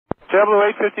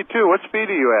JetBlue 852, what speed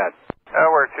are you at?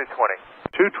 We're at 220.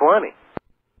 220?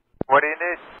 What do you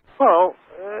need? Well,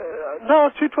 no,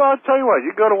 212, I'll tell you what,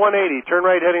 you go to 180, turn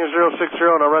right heading 060,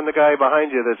 and I'll run the guy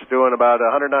behind you that's doing about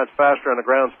 100 knots faster on the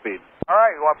ground speed. All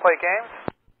right, you want to play games?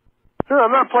 Sure,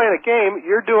 I'm not playing a game.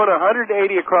 You're doing 180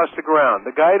 across the ground.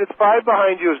 The guy that's 5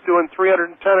 behind you is doing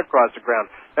 310 across the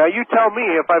ground. Now, you tell me,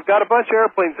 if I've got a bunch of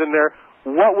airplanes in there,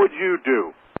 what would you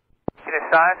do? Can you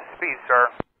assign speed, sir?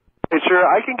 Hey, sir,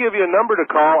 I can give you a number to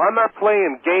call. I'm not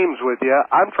playing games with you.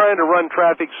 I'm trying to run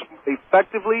traffic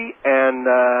effectively and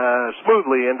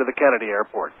smoothly into the Kennedy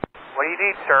Airport. What do you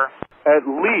need, sir? At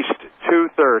least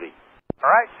 230. All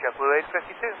right, JetBlue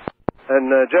 852.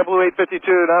 And JetBlue 852,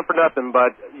 not for nothing,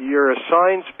 but your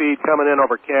assigned speed coming in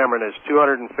over Cameron is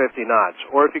 250 knots.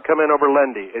 Or if you come in over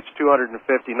Lindy, it's 250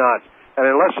 knots. And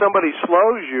unless somebody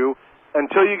slows you,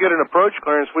 until you get an approach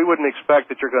clearance, we wouldn't expect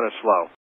that you're going to slow.